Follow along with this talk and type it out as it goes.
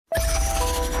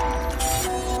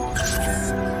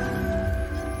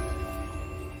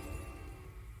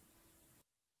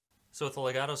So with the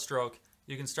legato stroke,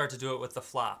 you can start to do it with the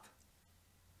flop,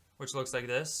 which looks like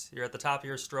this. You're at the top of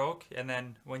your stroke, and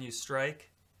then when you strike,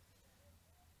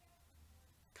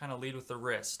 kind of lead with the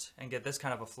wrist and get this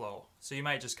kind of a flow. So you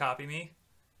might just copy me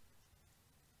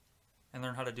and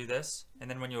learn how to do this. And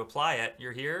then when you apply it,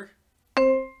 you're here.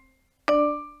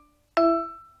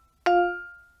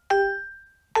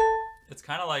 It's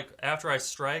kind of like after I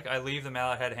strike, I leave the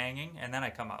mallet head hanging and then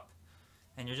I come up.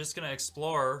 And you're just going to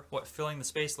explore what filling the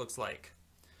space looks like.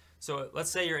 So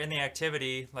let's say you're in the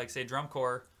activity, like say drum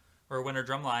corps or winter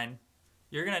drum line,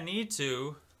 you're going to need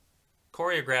to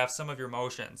choreograph some of your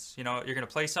motions. You know, you're going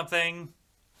to play something,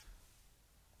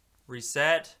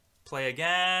 reset, play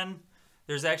again.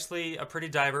 There's actually a pretty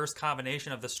diverse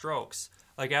combination of the strokes.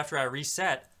 Like after I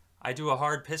reset, I do a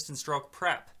hard piston stroke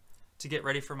prep to get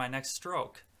ready for my next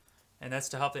stroke. And that's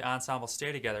to help the ensemble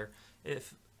stay together.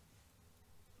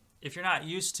 If you're not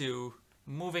used to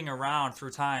moving around through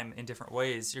time in different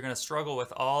ways, you're going to struggle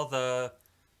with all the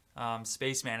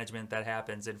space management that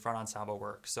happens in front ensemble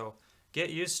work. So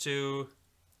get used to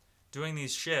doing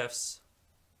these shifts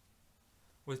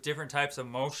with different types of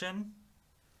motion,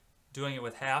 doing it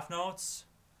with half notes,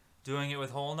 doing it with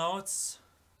whole notes.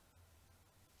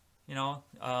 You know,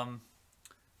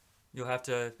 you'll have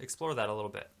to explore that a little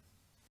bit.